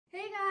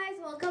guys,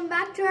 welcome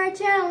back to our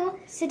channel.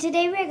 So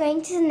today we're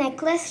going to the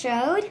Necklace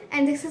Road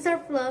And this is our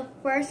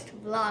first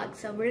vlog.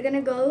 So we're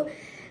gonna go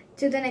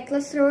to the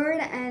Necklace Road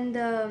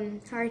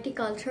and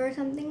horticulture or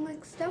something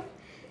like stuff.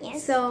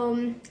 Yes.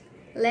 So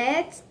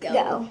let's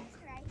go.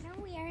 Right now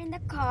we are in the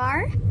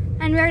car.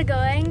 And we're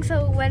going,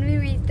 so when we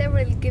reach there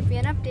we'll give you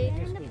an update.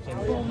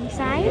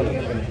 Bonsai.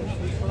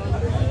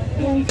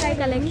 Bonsai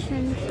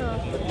collection, so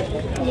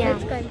Yeah.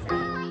 let's go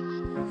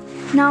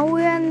inside. Now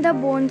we're in the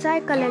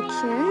bonsai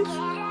collections.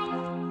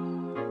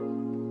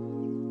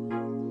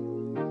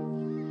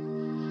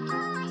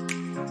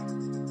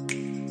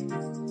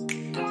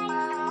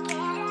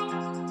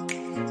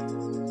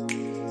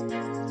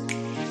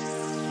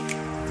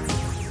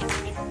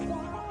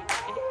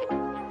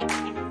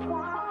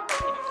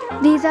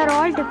 These are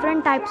all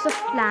different types of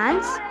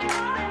plants.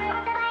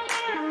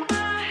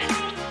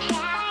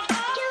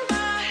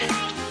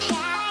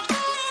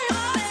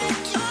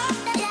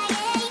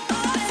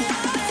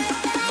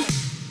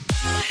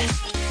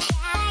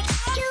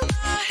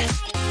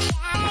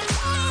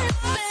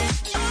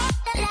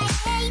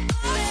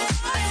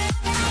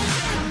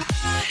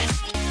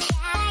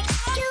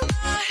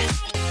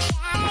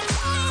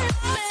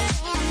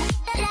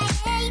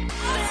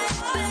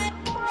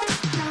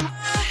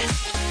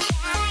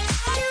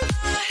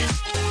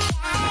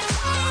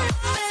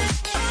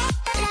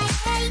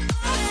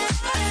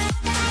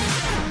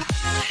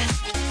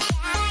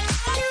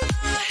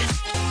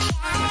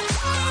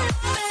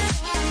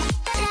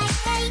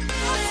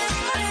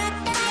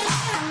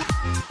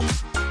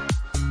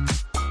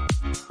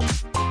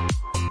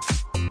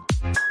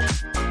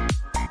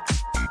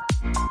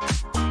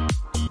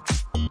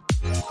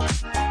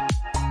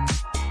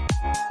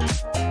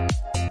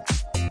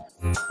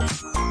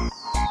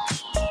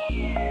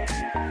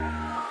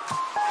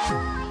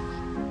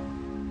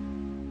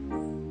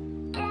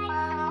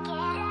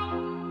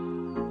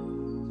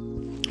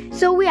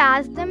 So we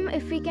asked them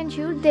if we can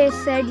shoot. They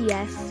said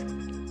yes.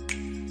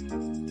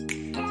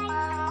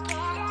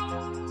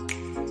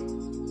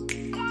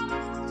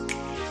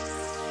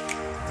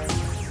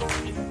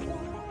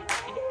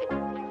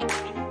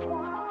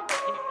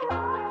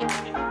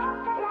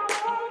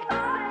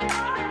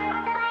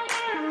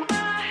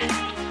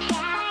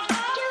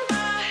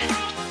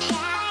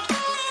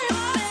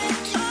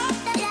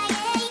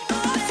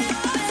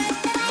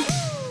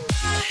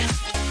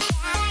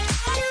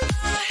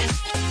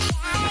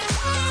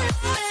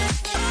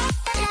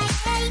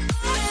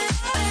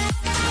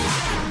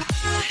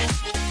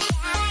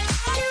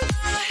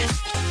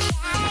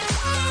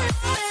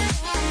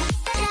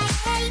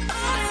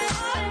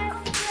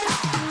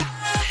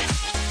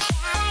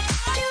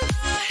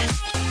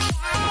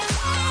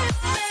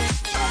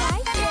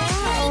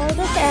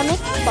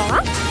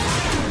 Box.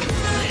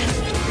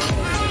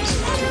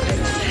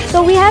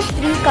 So we have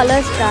three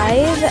colors,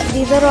 guys.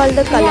 These are all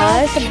the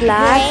colors: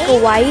 black,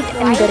 gray, white,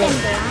 and green.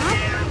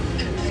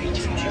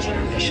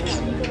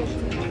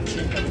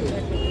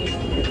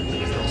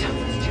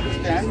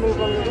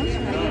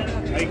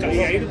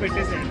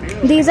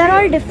 These are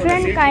all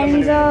different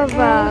kinds of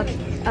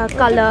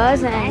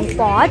colors and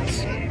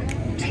pots.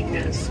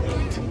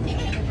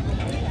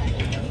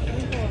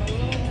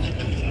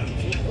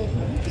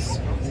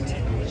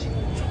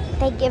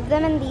 They give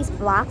them in these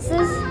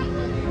boxes.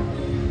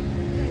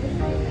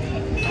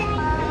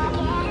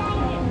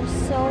 There's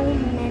so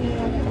many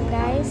of them,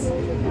 guys.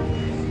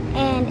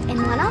 And in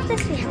one of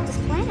this we have this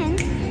plant.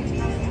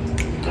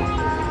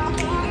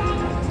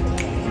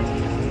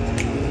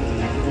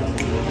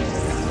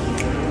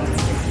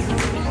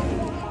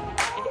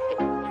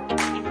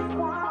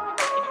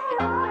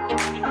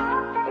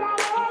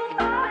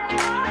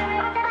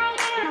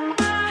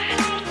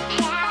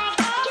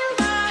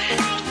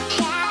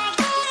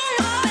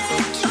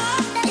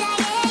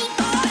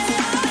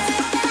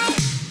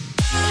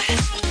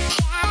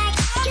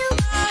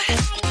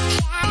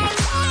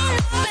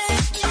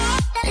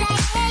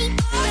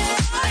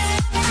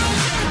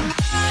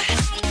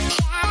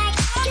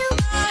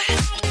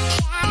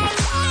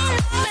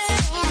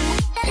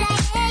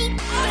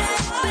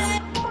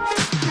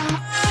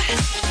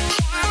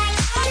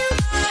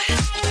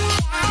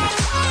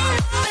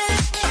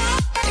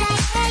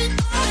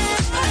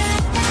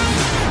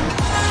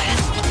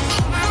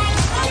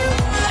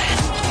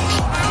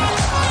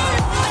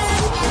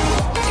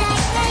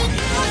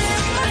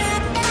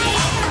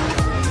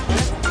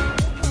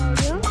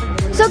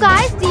 So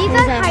guys, these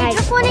are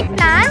hydroponic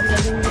plants.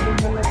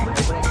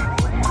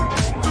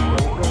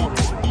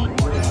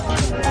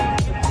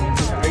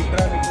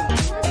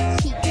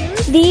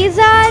 These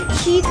are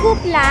chiku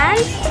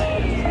plants.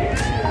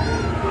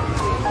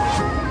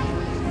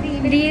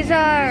 These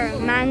are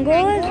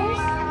mangoes.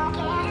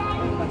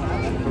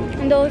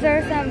 And those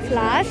are some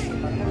flowers.